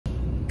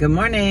Good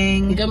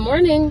morning. Good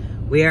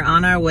morning. We are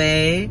on our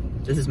way.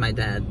 This is my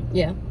dad.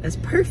 Yeah. That's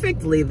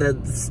perfectly the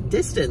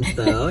distance,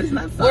 though. Isn't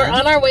that fun? We're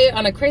on our way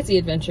on a crazy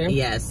adventure.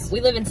 Yes. We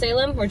live in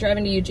Salem. We're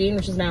driving to Eugene,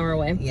 which is an hour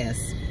away.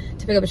 Yes.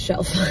 To pick up a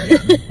shelf for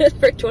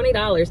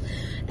 $20.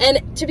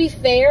 And to be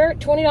fair,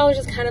 $20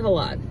 is kind of a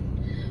lot.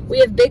 We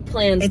have big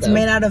plans, It's though.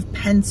 made out of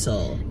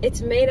pencil.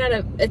 It's made out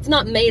of... It's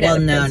not made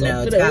out of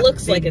pencil, but it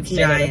looks like it's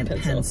made out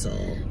of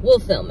pencil. We'll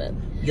film it.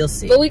 You'll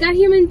see. But we got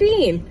human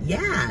bean.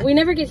 Yeah. We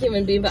never get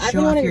human bean, but I've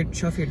been wanting...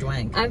 Show off your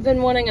dwank. I've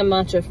been wanting a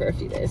matcha for a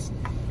few days.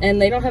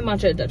 And they don't have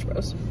matcha at Dutch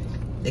Bros.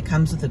 It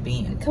comes with a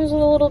bean. It comes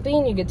with a little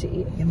bean you get to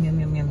eat. Yum, yum,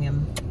 yum, yum,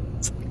 yum.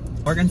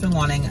 Morgan's been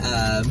wanting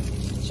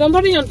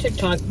somebody on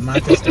TikTok.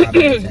 matcha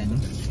strawberry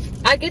thing.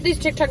 I get these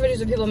TikTok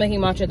videos of people making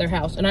matcha at their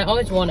house, and I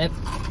always want it.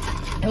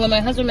 And when my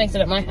husband makes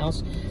it at my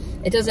house,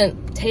 it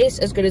doesn't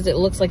taste as good as it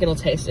looks like it'll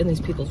taste in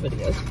these people's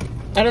videos.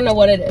 I don't know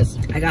what it is.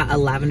 I got a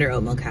lavender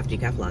oat milk half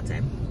decaf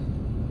latte.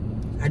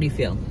 How do you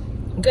feel?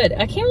 Good.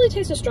 I can't really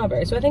taste the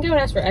strawberry, so I think I would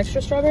ask for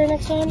extra strawberry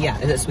next time. Yeah.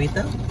 Is it sweet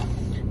though?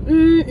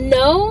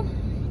 No,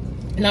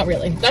 not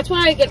really. That's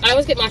why I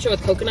always get matcha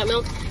with coconut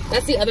milk.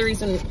 That's the other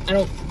reason I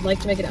don't like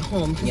to make it at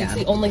home. Yeah. It's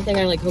the only thing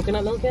I like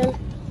coconut milk in.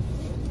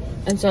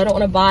 And so I don't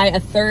want to buy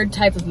a third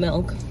type of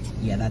milk.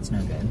 Yeah, that's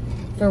no good.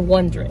 For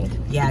one drink.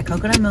 Yeah,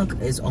 coconut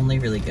milk is only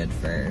really good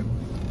for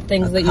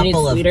things that you need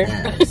sweeter.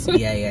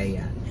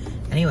 Yeah.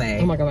 Anyway.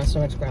 Oh my god, my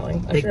stomach's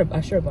growling. I should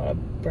have bought a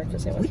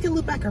breakfast sandwich. We can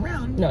loop back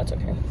around. No, it's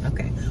okay.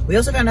 Okay. We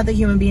also found out that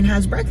Human Bean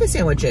has breakfast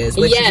sandwiches,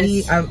 which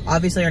we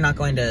obviously are not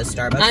going to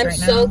Starbucks right now. I'm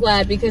so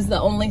glad, because the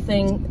only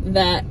thing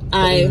that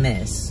we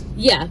miss.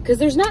 Yeah, because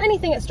there's not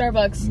anything at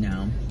Starbucks.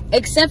 No.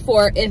 Except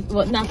for,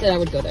 well, not that I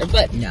would go there,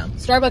 but no.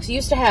 Starbucks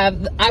used to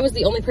have, I was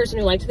the only person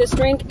who liked this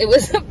drink. It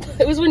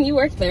was when you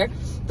worked there.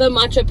 The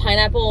matcha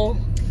pineapple.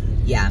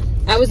 Yeah.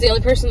 I was the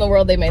only person in the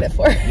world they made it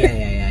for.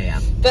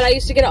 Yeah. But I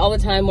used to get it all the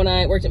time when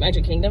I worked at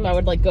Magic Kingdom. I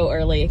would like go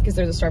early because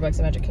there's a Starbucks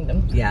in Magic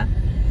Kingdom. Yeah.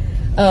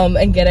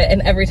 And get it,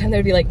 and every time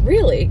they'd be like,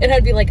 really? And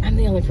I'd be like, I'm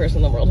the only person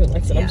in the world who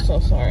likes it. Yeah. I'm so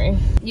sorry.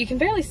 You can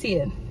barely see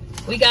it.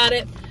 We got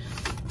it.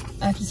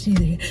 I have to see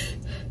it.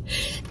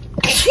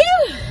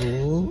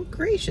 Oh,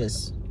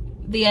 gracious.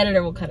 The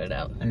editor will cut it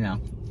out. I know.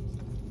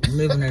 I'm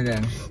leaving it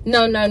in.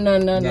 No.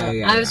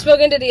 I've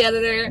spoken to the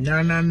editor.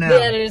 No.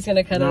 The editor's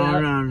gonna cut it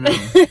out. No.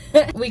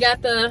 We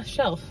got the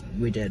shelf.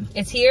 We did.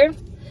 It's here.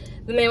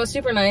 The man was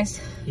super nice.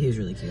 He was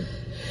really cute.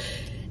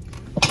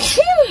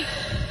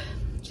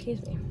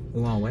 Excuse me.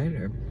 We want to wait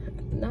or?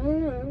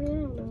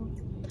 No.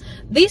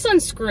 These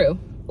unscrew.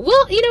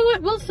 Well, you know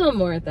what? We'll film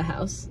more at the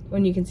house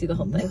when you can see the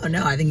whole thing.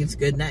 No, I think it's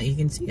good now. You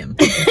can see him.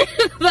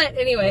 But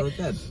anyway,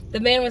 the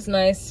man was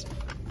nice.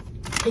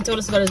 He told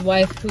us about his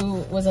wife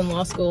who was in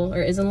law school,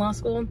 or is in law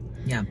school.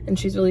 Yeah. And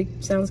she's really,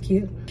 sounds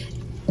cute.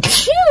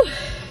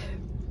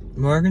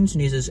 Morgan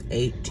sneezes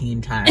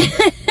 18 times.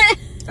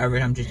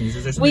 Every time she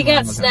sneezes, there's something We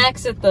got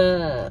snacks at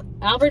the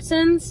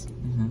Albertsons.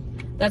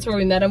 That's where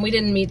we met him. We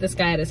didn't meet this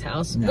guy at his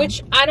house,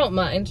 which I don't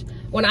mind.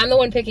 When I'm the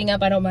one picking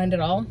up, I don't mind at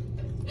all.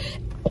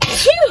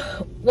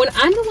 When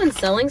I'm the one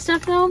selling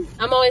stuff, though,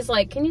 I'm always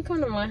like, can you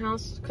come to my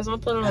house? Because I'll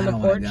put it on the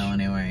porch. I don't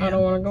want to go anywhere. I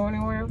don't want to go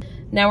anywhere.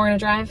 Now we're going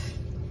to drive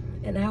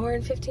an hour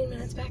and 15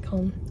 minutes back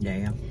home.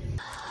 Yeah.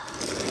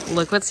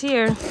 Look what's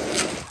here.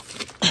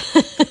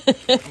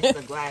 It's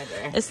the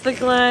glider. It's the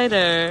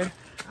glider.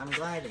 I'm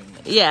gliding.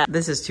 Yeah.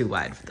 This is too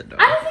wide for the door.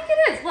 I don't think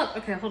it is. Look.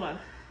 Okay, hold on.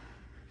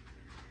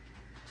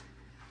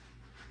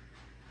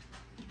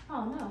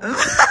 Oh,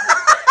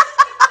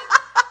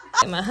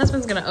 no. My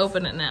husband's going to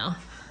open it now.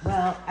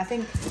 Well, I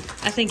think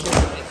you're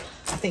right.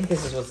 I think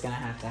this is what's going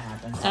to have to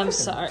happen. I'm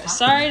sorry.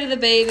 Sorry to the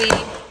baby.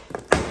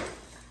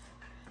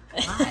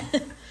 Why?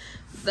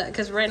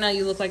 Because right now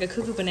you look like a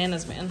cuckoo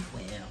bananas man.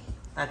 Well,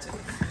 that's okay.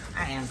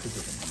 I am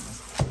cuckoo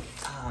bananas.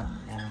 Oh,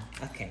 no.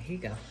 Okay, here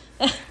you go.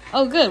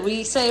 Oh, good.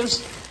 We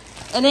saved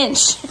an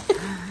inch.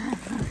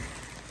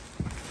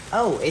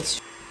 Oh,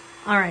 it's...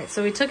 All right,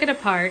 so we took it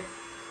apart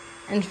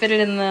and fit it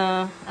in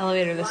the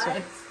elevator this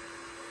way.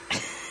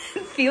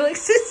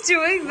 Felix is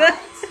doing the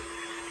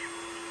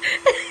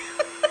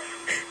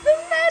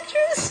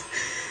mattress.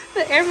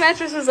 The air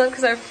mattress was up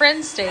because our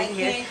friend stayed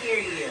here. I can't hear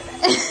you.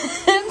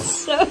 And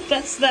so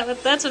that's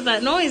what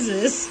that noise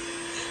is.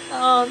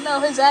 Oh no,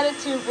 his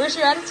attitude. Where's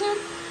your attitude?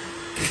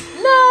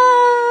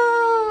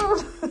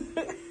 No.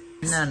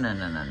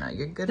 No.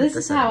 You're good this at this.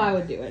 This is how I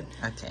would do it.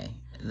 Okay.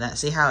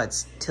 See how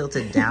it's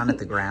tilted down at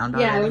the ground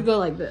Yeah, already? I would go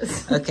like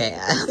this. Okay,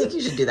 I don't think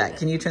you should do that.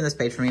 Can you turn this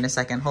page for me in a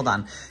second? Hold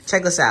on.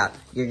 Check this out.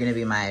 You're going to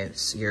be my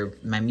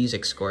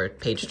music score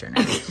page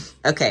turner.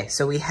 Okay,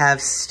 so we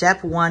have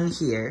step 1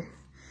 here,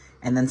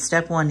 and then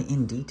step 1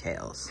 in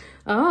details.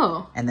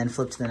 Oh. And then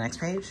flip to the next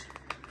page.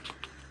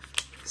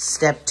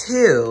 Step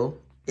 2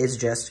 is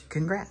just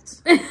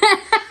congrats.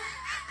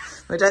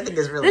 Which I think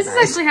is really nice. This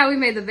is actually how we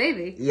made the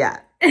baby.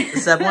 Yeah.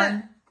 Step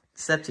 1,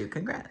 step 2,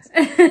 congrats.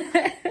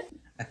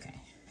 Okay.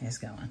 He's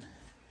going.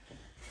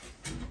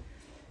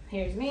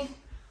 Here's me.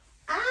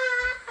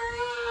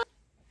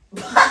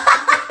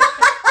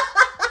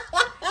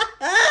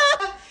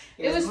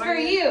 It was for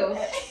you.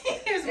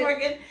 Here's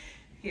Morgan.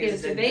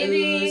 Here's the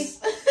baby.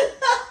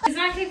 He's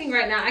not kicking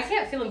right now. I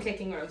can't feel him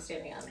kicking where I'm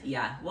standing on.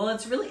 Yeah. Well,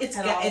 it's really, it's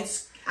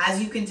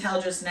as you can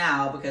tell just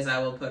now, because I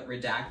will put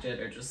redacted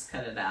or just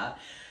cut it out.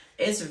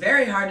 It's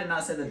very hard to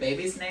not say the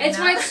baby's name. It's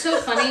why it's so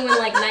funny when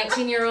like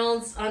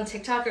 19-year-olds on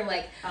TikTok are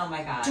like, oh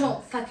my god,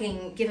 don't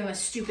fucking give him a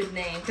stupid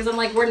name. Because I'm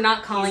like, we're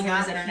not calling him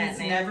his internet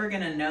name. He's never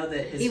gonna know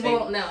that his He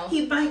won't know.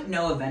 He might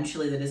know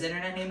eventually that his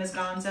internet name is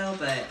Gonzo,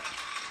 but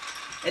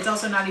it's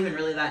also not even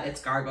really that.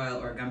 It's gargoyle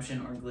or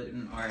gumption or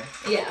gluten or...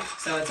 Yeah.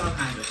 So it's all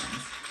kinds of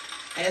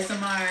things.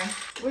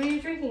 ASMR. What are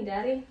you drinking,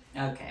 Daddy?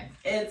 Okay.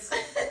 It's...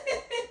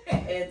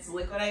 it's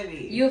liquid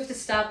IV. You have to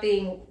stop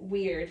being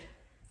weird.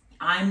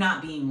 I'm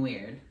not being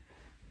weird.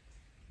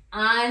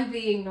 I'm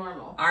being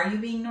normal. Are you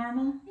being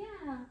normal?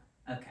 Yeah.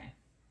 Okay.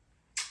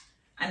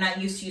 I'm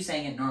not used to you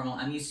saying it normal.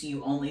 I'm used to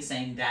you only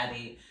saying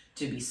daddy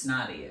to be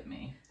snotty at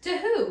me. To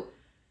who?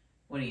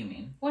 What do you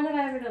mean? When have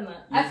I ever done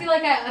that? I feel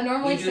like I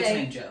normally say... You do it to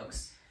make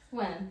jokes.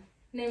 When?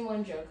 Name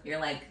one joke. You're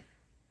like...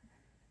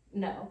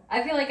 No.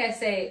 I feel like I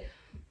say,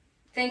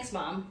 thanks,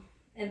 Mom,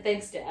 and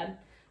thanks, Dad,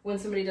 when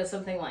somebody does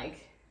something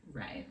like...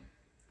 Right.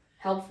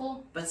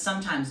 Helpful. But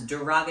sometimes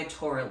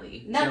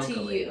derogatorily. Not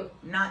jokily, to you.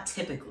 Not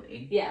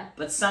typically. Yeah.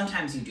 But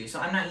sometimes you do. So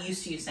I'm not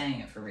used to you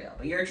saying it for real.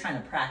 But you're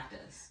trying to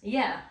practice.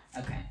 Yeah.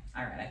 Okay.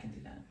 All right. I can do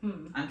that.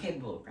 I'm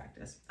capable of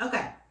practice.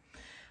 Okay.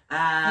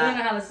 I don't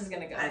know how this is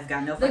going to go. I've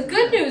got no The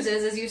good news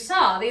is, as you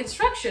saw, the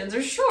instructions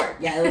are short.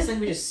 Yeah, it looks like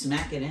we just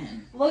smack it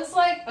in. Looks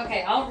like...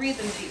 Okay, I'll read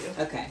them to you.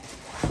 Okay.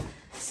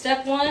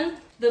 Step 1,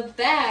 the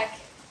back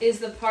is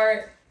the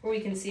part where we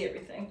can see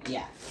everything.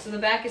 Yeah. So the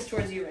back is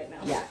towards you right now.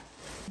 Yeah.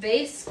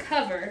 Base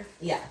cover.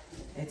 Yeah.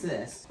 It's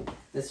this.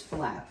 This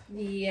flap.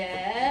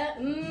 Yeah.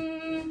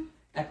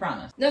 I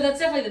promise. No, that's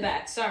definitely the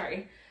back.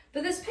 Sorry.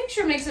 But this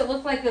picture makes it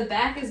look like the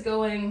back is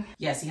going...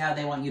 Yeah, see how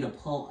they want you to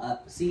pull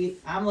up? See,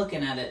 I'm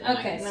looking at it.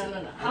 Okay, no.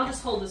 Okay. I'll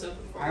just hold this open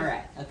for you. All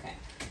right, okay.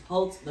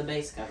 Hold the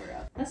base cover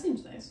up. That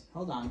seems nice.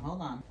 Hold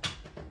on.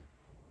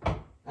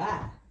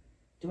 Ah.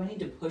 Do I need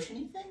to push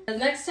anything? The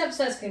next step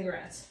says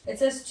congrats. It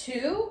says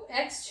 2,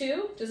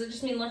 X2. Does it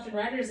just mean left and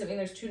right, or does it mean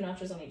there's 2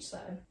 notches on each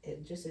side?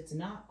 It's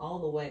not all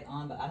the way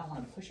on, but I don't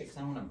want to push it because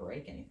I don't want to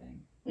break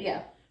anything.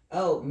 Yeah.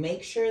 Oh,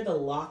 make sure the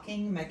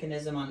locking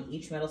mechanism on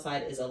each metal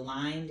side is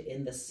aligned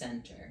in the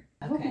center.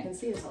 I hope you can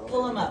see this all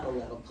Pull them up a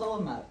little. Pull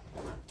them up.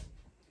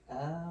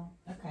 Oh,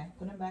 okay.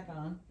 Put them back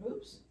on.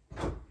 Oops.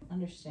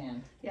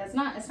 Understand. Yeah, it's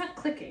not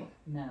clicking.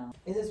 No.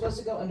 Is it supposed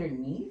to go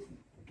underneath?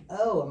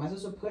 Oh, am I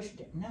supposed to push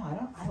it?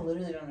 No, I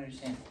literally don't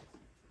understand.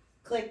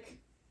 Click.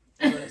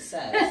 That's what it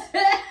says.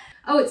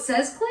 Oh, it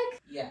says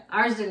click? Yeah.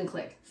 Ours didn't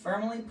click.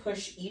 Firmly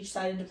push each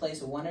side into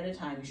place one at a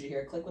time. You should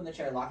hear a click when the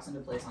chair locks into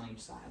place on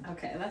each side.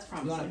 Okay, that's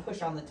promising. You want to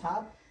push on the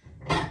top?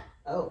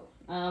 Oh.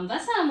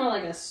 That sounded more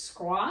like a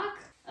squawk.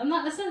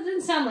 That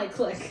didn't sound like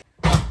click.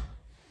 Oh,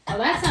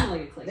 that sounded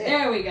like a click.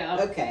 There we go.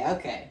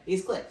 Okay.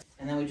 These clicks.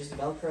 And then we just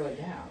Velcro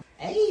it down.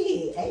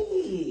 Hey.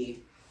 Hey.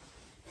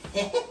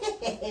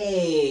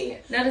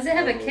 Now, does it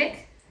have a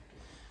kick?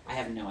 I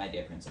have no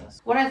idea,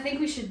 Princess. What I think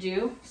we should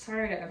do,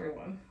 sorry to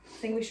everyone, I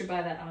think we should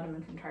buy that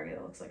ottoman from Target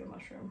that looks like a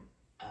mushroom.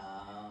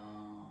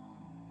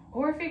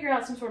 Or figure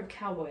out some sort of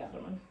cowboy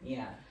ottoman.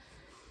 Yeah.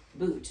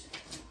 Boot.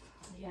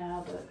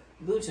 Yeah, but...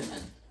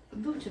 Bootaman.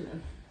 Bootaman.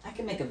 I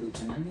can make a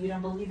bootaman. You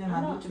don't believe in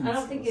my bootaman I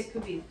don't think it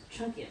could be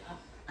chunky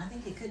enough. I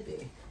think it could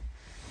be.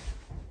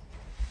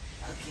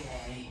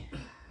 Okay.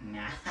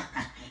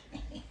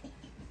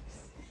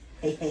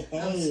 Hey.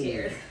 I'm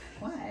scared.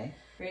 Why?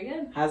 Very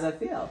good. How's that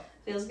feel?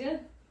 Feels good.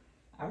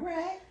 All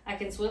right. I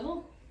can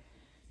swivel.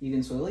 You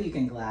can swivel. You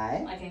can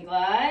glide. I can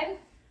glide.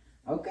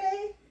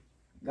 Okay.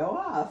 Go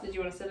off. Did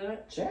you want to sit in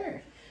it?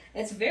 Sure.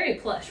 It's very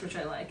plush, which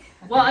I like.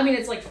 Okay. Well, I mean,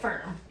 it's like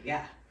firm.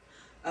 Yeah.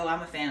 Oh,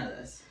 I'm a fan of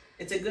this.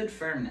 It's a good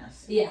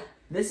firmness. Yeah.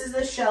 This is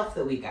the shelf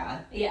that we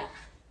got. Yeah.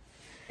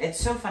 It's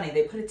so funny.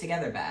 They put it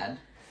together bad.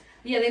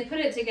 Yeah, they put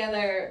it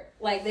together,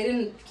 like, they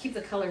didn't keep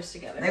the colors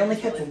together. They only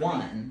kept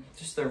one.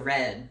 Just the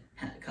red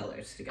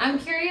colors together. I'm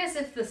curious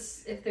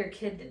if their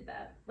kid did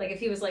that. Like, if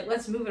he was like,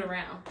 let's move it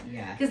around.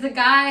 Yeah. Because the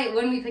guy,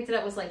 when we picked it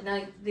up, was like,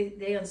 no,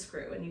 they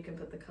unscrew and you can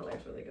put the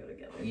colors where they go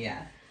together.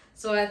 Yeah.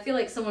 So I feel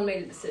like someone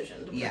made a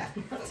decision to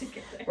put them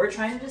together. We're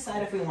trying to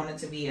decide if we want it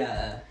to be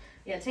a...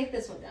 Yeah, take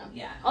this one down.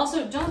 Yeah.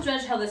 Also, don't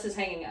judge how this is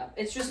hanging up.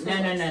 It's just... No.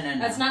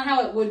 That's not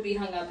how it would be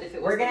hung up if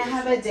it was... We're going to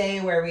have a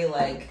day where we,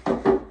 like,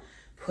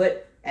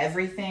 put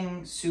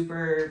everything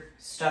super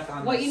stuck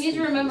on What you need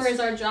to remember is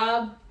our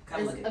job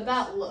is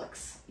about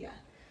looks. Yeah.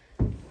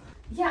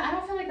 Yeah, I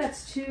don't feel like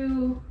that's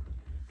too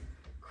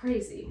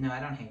crazy. No, I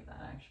don't hate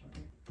that,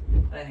 actually.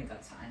 But I think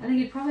that's fine. I think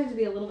you'd probably have to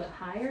be a little bit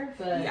higher,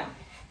 but... Yeah.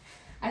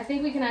 I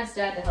think we can ask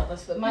Dad to help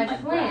us, but my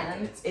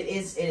plan... It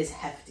is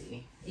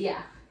hefty.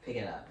 Yeah. Pick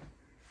it up.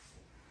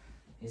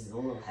 It's a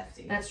little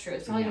hefty. That's true.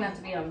 It's probably going to have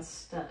to be on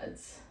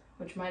studs,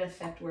 which might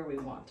affect where we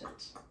want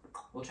it.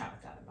 We'll chat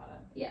with Dad about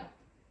it. Yeah.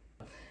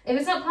 If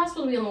it's not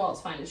possible to be on the wall,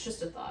 it's fine. It's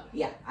just a thought.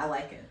 Yeah, I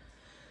like it.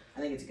 I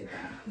think it's a good thing.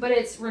 But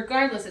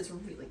regardless, it's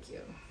really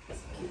cute.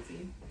 It's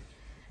cutesy.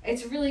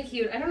 It's really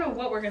cute. I don't know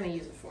what we're going to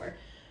use it for.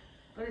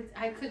 But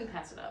I couldn't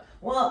pass it up.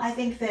 Well, I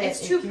think that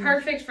it's too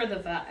perfect for the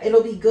vibe.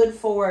 It'll be good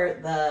for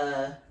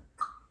the,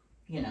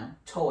 you know,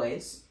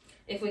 toys.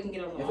 If we can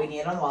get it on the wall. If we can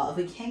get it on the wall. If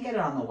we can't get it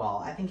on the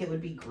wall, I think it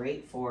would be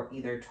great for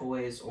either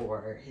toys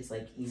or his,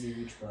 like, easy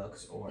reach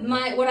books or...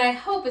 What I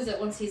hope is that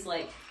once he's,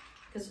 like...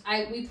 Because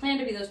we plan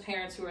to be those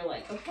parents who are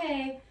like,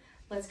 okay,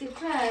 let's get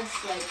dressed.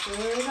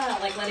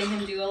 Like, letting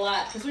him do a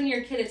lot. Because when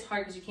you're a kid, it's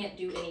hard because you can't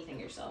do anything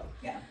yourself.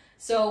 Yeah.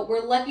 So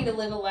we're lucky to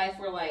live a life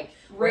where, like,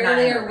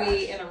 rarely are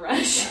we in a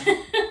rush.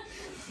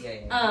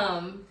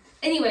 Yeah.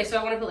 Anyway, so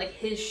I want to put, like,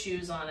 his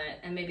shoes on it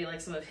and maybe,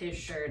 like, some of his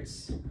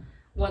shirts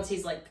once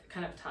he's, like,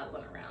 kind of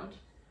toddling around.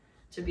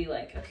 To be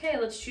like, okay,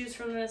 let's choose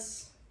from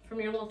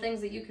your little things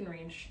that you can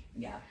reach.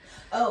 Yeah.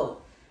 Oh,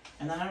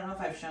 and then I don't know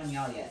if I've shown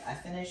y'all yet. I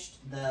finished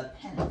the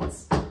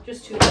pennants.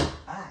 Just 2.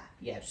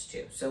 Yeah, just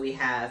 2. So we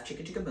have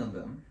Chicka Chicka Boom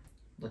Boom,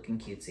 looking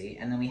cutesy,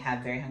 and then we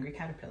have Very Hungry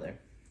Caterpillar.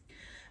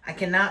 I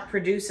cannot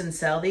produce and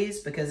sell these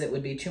because it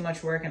would be too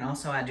much work, and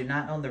also I do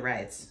not own the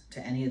rights to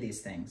any of these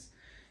things.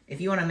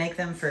 If you want to make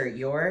them for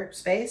your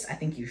space, I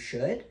think you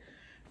should.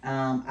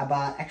 I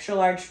bought extra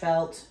large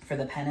felt for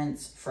the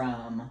pennants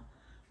from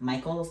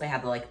Michael's. They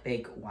have the, like,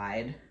 big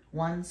wide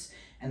ones,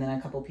 and then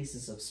a couple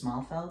pieces of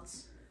small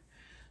felts.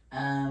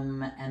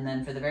 And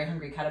then for the Very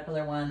Hungry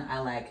Caterpillar one, I,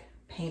 like,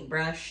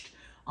 paintbrushed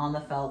on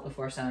the felt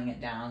before sewing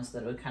it down so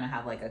that it would kind of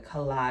have, like, a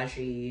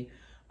collage-y,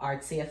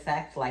 artsy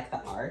effect, like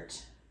the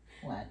art.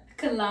 What?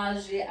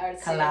 Collage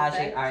artsy.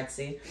 Collage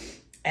artsy.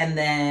 And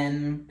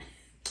then,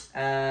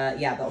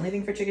 yeah, the only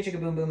thing for Chicka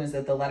Chicka Boom Boom is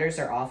that the letters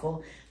are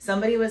awful.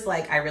 Somebody was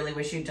like, I really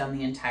wish you'd done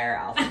the entire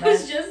alphabet. I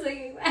was just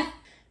thinking that.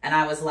 And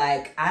I was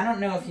like, I don't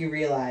know if you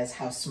realize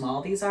how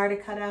small these are to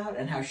cut out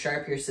and how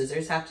sharp your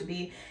scissors have to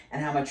be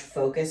and how much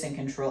focus and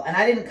control. And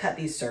I didn't cut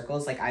these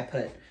circles. Like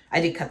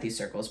I did cut these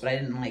circles, but I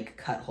didn't, like,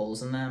 cut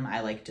holes in them. I,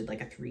 like, did,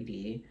 like, a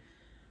 3D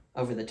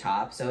over the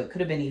top. So it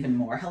could have been even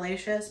more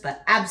hellacious,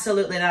 but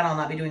absolutely not. I'll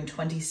not be doing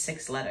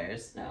 26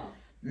 letters. No.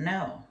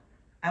 No,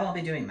 I won't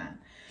be doing that.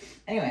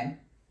 Anyway,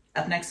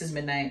 up next is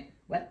Midnight,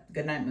 what?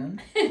 Goodnight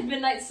Moon?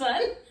 Midnight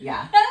Sun?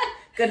 Yeah.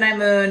 Goodnight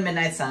Moon,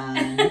 Midnight Sun,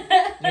 you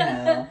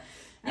know.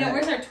 Yeah,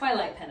 where's our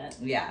Twilight pennant?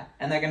 Yeah,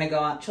 and they're going to go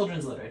on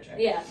children's literature.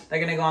 Yeah. They're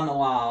going to go on the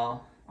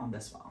wall, on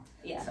this wall.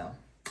 Yeah. So,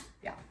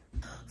 yeah.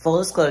 Full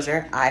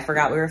disclosure, I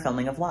forgot we were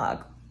filming a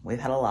vlog. We've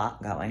had a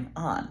lot going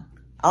on.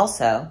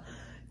 Also,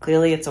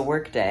 clearly it's a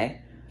work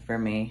day for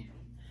me.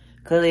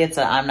 Clearly it's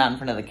a I'm not in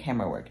front of the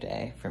camera work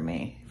day for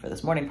me for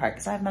this morning part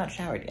because I have not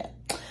showered yet.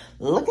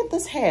 Look at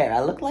this hair.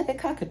 I look like a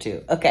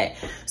cockatoo. Okay,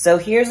 so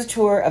here's a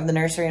tour of the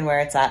nursery and where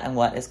it's at and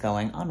what is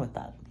going on with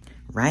that.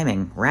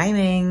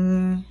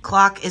 Rhyming.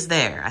 Clock is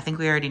there. I think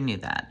we already knew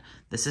that.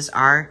 This is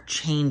our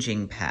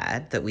changing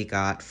pad that we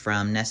got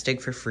from Nestig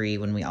for free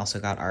when we also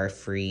got our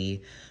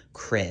free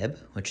crib,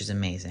 which is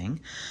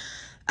amazing.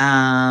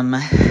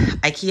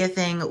 IKEA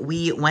thing.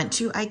 We went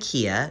to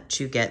IKEA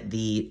to get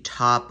the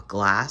top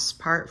glass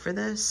part for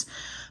this.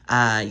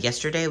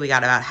 Yesterday we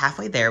got about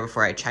halfway there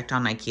before I checked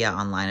on IKEA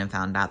online and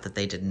found out that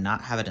they did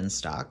not have it in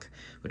stock,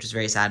 which is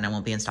very sad, and it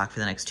won't be in stock for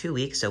the next 2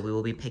 weeks, so we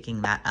will be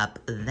picking that up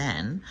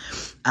then.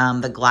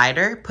 The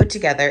glider put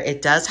together,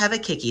 it does have a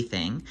Kiki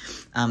thing.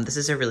 This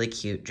is a really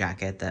cute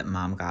jacket that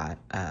Mom got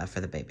for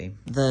the baby.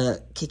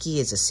 The Kiki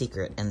is a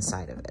secret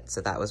inside of it,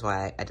 so that was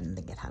why I didn't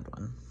think it had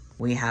one.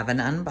 We have an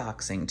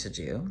unboxing to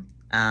do.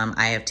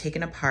 I have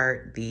taken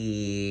apart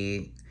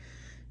the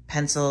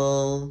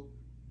pencil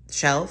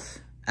shelf,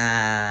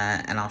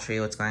 and I'll show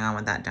you what's going on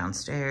with that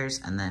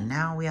downstairs. And then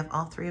now we have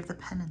all 3 of the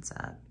pennants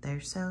up.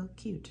 They're so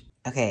cute.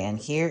 Okay, and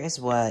here is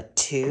what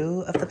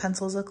 2 of the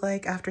pencils look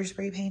like after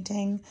spray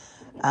painting.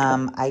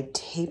 I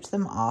taped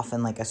them off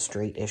in, like, a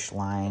straight-ish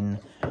line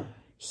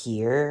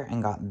here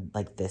and got,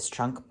 like, this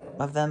chunk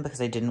of them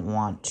because I didn't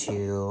want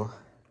to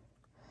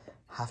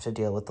have to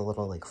deal with the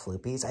little, like,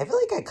 floopies. I feel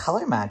like I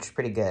color matched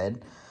pretty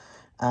good.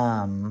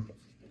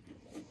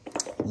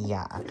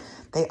 Yeah,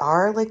 they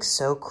are, like,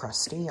 so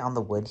crusty on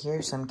the wood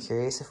here, so I'm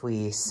curious if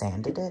we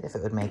sanded it, if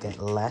it would make it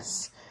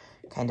less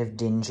kind of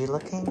dingy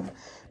looking.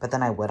 But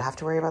then I would have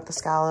to worry about the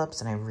scallops,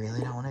 and I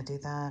really don't want to do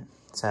that.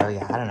 So,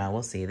 yeah, I don't know.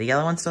 We'll see. The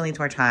yellow one still needs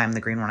more time. The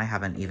green one I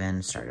haven't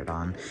even started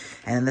on.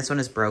 And then this one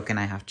is broken.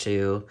 I have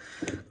to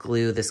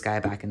glue this guy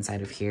back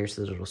inside of here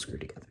so that it'll screw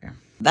together.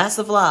 That's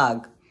the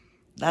vlog.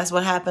 That's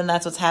what happened.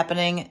 That's what's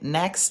happening.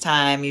 Next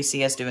time you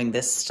see us doing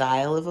this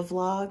style of a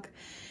vlog,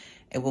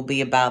 it will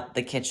be about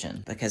the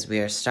kitchen because we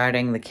are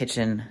starting the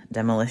kitchen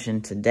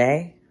demolition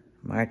today,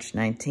 March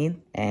 19th,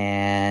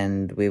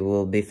 and we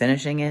will be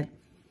finishing it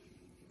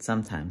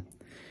sometime.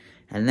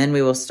 And then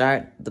we will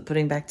start the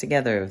putting back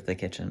together of the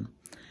kitchen,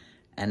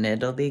 and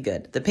it'll be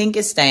good. The pink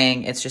is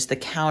staying. It's just the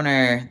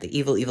counter, the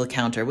evil, evil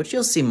counter, which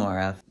you'll see more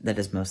of, that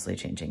is mostly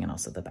changing, and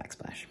also the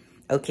backsplash.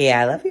 Okay,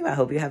 I love you. I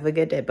hope you have a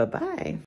good day. Bye-bye.